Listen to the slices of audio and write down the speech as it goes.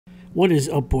What is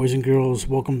up, boys and girls?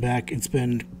 Welcome back. It's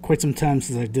been quite some time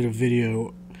since I did a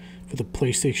video for the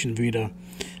PlayStation Vita.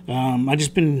 I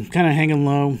just been kind of hanging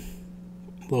low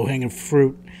hanging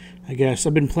fruit, I guess.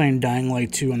 I've been playing Dying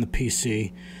Light 2 on the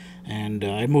PC, and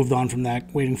I moved on from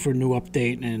that, waiting for a new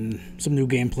update and some new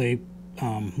gameplay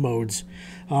modes.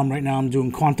 Right now I'm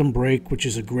doing Quantum Break, which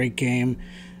is a great game.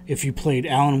 If you played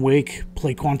Alan Wake,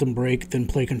 play Quantum Break, then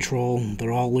play Control.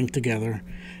 They're all linked together.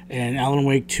 And Alan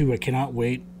Wake 2, I cannot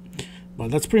wait. But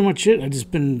that's pretty much it. I've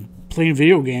just been playing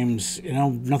video games. You know,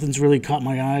 nothing's really caught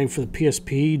my eye for the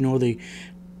PSP nor the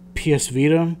PS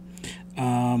Vita.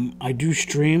 I do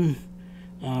stream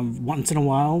once in a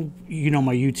while. You know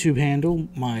my YouTube handle,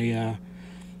 my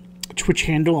Twitch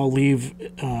handle. I'll leave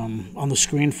on the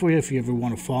screen for you if you ever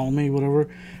want to follow me, whatever.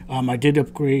 I did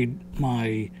upgrade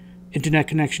my internet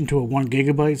connection to a 1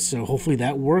 gigabyte, so hopefully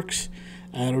that works.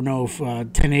 I don't know if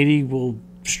 1080 will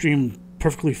stream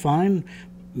perfectly fine.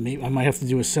 Maybe I might have to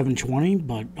do a 720,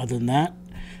 but other than that,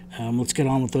 let's get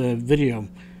on with the video.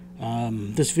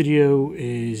 This video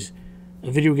is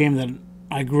a video game that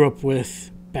I grew up with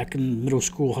back in middle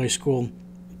school, high school,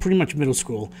 pretty much middle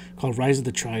school, called Rise of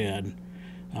the Triad.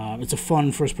 It's a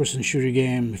fun first-person shooter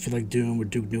game. If you like Doom or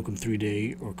Duke Nukem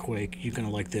 3D or Quake, you're going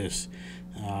to like this.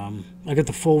 I got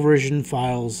the full version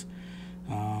files,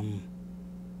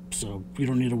 so you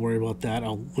don't need to worry about that.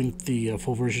 I'll link the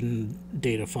full version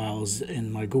data files in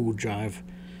my Google Drive,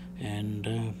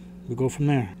 and we'll go from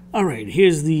there. Alright,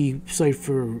 here's the site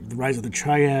for the Rise of the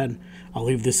Triad. I'll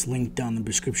leave this link down in the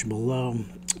description below,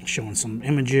 showing some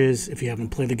images if you haven't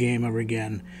played the game ever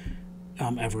again.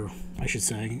 Ever, I should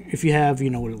say. If you have, you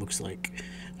know what it looks like.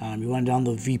 You want to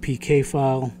download the VPK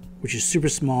file, which is super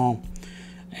small,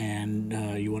 and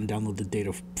you want to download the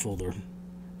data folder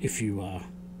if you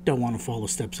don't want to follow the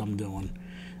steps I'm doing.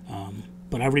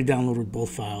 But I already downloaded both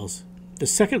files. The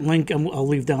second link, I'll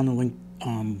leave down the link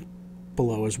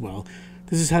below as well.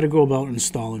 This is how to go about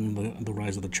installing the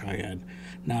Rise of the Triad.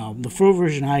 Now, the full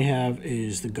version I have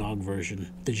is the GOG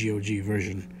version, the GOG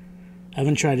version. I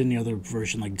haven't tried any other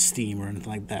version like Steam or anything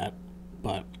like that,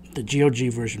 but the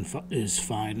GOG version is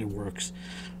fine, it works.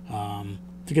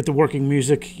 To get the working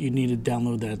music, you need to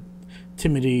download that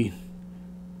Timidity,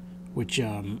 which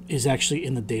is actually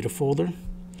in the data folder,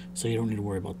 so you don't need to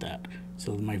worry about that.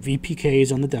 So my VPK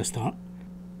is on the desktop.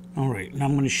 Alright, now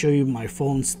I'm going to show you my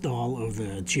full install of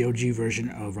the GOG version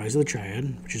of Rise of the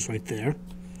Triad, which is right there.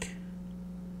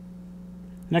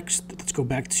 Next, let's go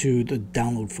back to the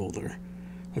download folder.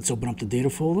 Let's open up the data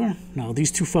folder. Now, these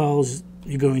two files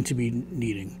you're going to be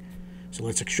needing. So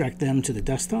let's extract them to the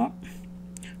desktop.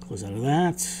 Close out of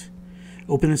that.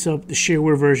 Open this up. The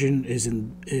shareware version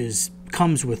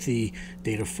comes with the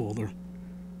data folder.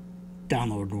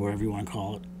 Download, or whatever you want to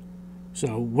call it.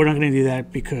 So we're not going to do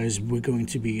that because we're going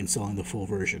to be installing the full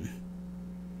version.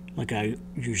 Like I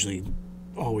usually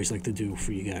always like to do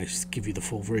for you guys. Give you the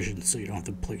full version so you don't have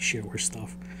to play shareware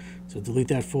stuff. So delete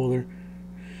that folder.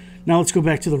 Now let's go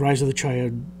back to the Rise of the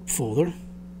Triad folder.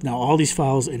 Now all these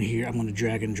files in here I'm going to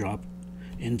drag and drop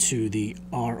into the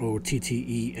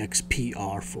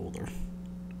ROTTEXPR folder.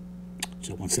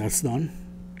 So once that's done,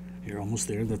 you're almost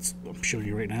there. I'm showing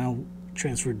you right now.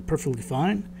 Transferred perfectly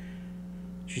fine.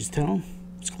 Just tell.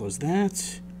 Let's close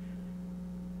that.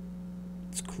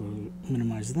 Let's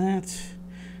minimize that.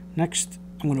 Next,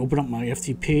 I'm going to open up my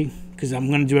FTP because I'm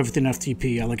going to do everything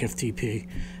FTP. I like FTP.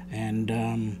 And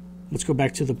let's go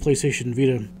back to the PlayStation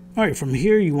Vita. Alright, from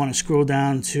here you want to scroll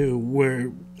down to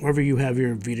wherever you have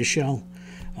your Vita shell.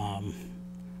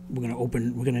 We're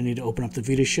gonna need to open up the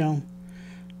Vita shell.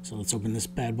 So let's open this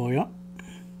bad boy up.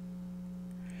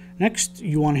 Next,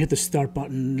 you want to hit the start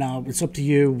button. Now it's up to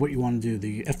you what you want to do,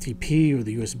 the FTP or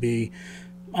the USB.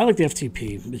 I like the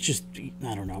FTP. It's just,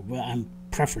 I don't know, I'm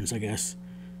preference, I guess.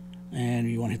 And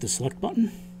you want to hit the select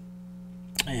button.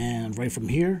 And right from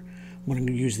here, I'm going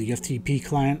to use the FTP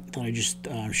client that I just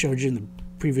showed you in the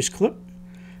previous clip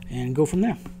and go from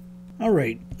there.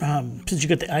 Alright, since you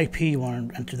got the IP, you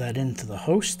want to enter that into the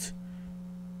host.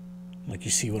 Like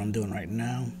you see what I'm doing right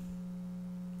now.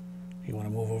 You want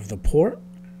to move over the port.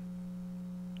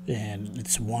 And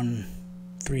it's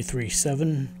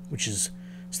 1337, which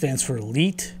stands for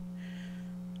Elite.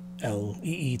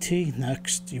 L-E-E-T.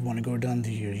 Next, you want to go down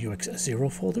to your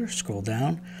UX0 folder, scroll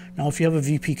down. Now, if you have a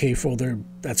VPK folder,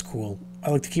 that's cool. I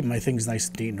like to keep my things nice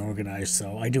and neat and organized,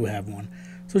 so I do have one.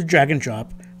 So drag and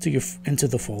drop into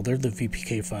the folder, the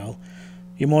VPK file.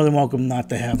 You're more than welcome not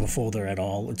to have a folder at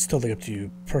all. It's totally up to you,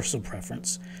 personal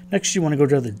preference. Next, you want to go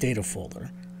to the data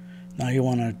folder. Now, you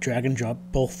want to drag and drop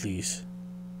both these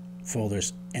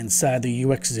folders inside the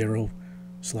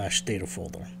UX0/data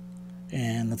folder.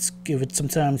 And let's give it some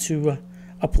time to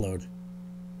upload.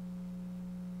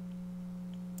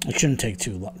 It shouldn't take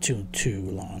too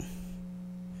long.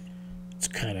 It's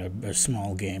kind of a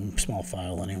small game, small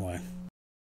file anyway.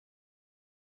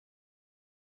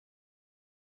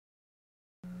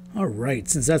 Alright,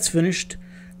 since that's finished,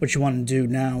 what you want to do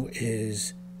now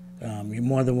is you're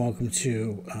more than welcome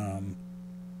to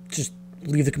just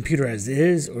leave the computer as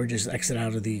is, or just exit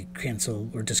out of the cancel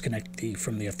or disconnect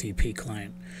from the FTP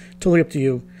client. Totally up to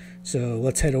you. So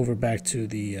let's head over back to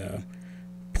the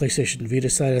PlayStation Vita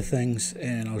side of things,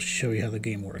 and I'll show you how the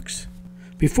game works.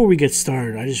 Before we get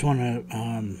started, I just want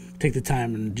to take the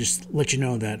time and just let you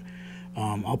know that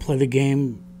I'll play the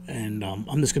game, and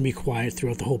I'm just going to be quiet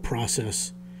throughout the whole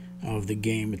process of the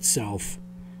game itself,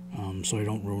 so I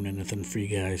don't ruin anything for you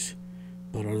guys.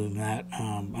 But other than that,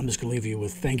 I'm just going to leave you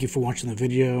with thank you for watching the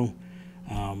video.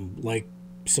 Like,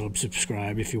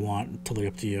 subscribe if you want. Totally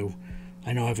up to you.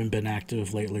 I know I haven't been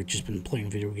active lately, just been playing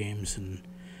video games, and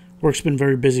work's been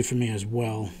very busy for me as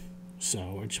well.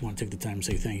 So I just want to take the time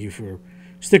to say thank you for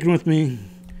sticking with me.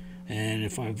 And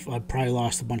if I've probably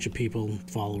lost a bunch of people,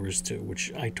 followers too,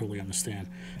 which I totally understand.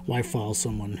 Why follow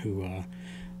someone who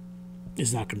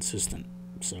is not consistent?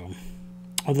 So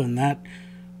other than that,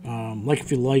 like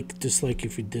if you like, dislike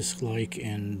if you dislike,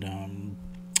 and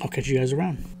I'll catch you guys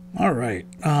around. All right,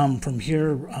 from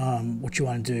here, what you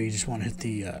want to do, you just want to hit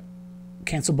the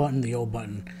cancel button, the O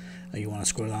button. You want to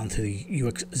scroll down to the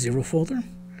UX0 folder,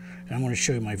 and I'm going to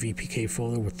show you my VPK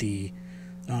folder with the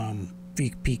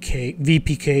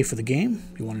VPK for the game.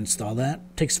 You want to install that.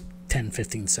 It takes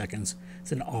 10-15 seconds.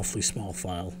 It's an awfully small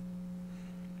file.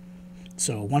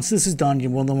 So once this is done,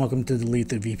 you're more than welcome to delete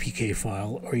the VPK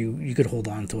file, or you could hold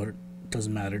on to it. It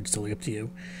doesn't matter. It's totally up to you.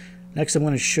 Next, I'm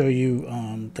going to show you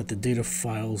that the data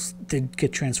files did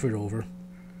get transferred over.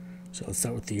 So let's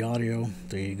start with the audio.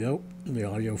 There you go. The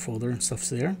audio folder and stuff's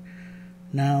there.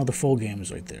 Now the full game is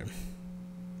right there.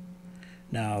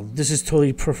 Now this is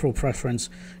totally peripheral preference.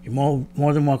 You're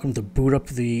more than welcome to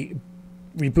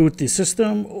reboot the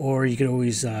system, or you could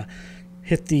always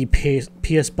hit the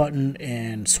PS button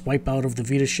and swipe out of the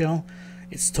Vita shell.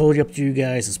 It's totally up to you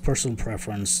guys. It's personal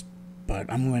preference,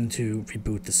 but I'm going to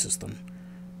reboot the system.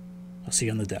 I'll see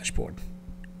you on the dashboard.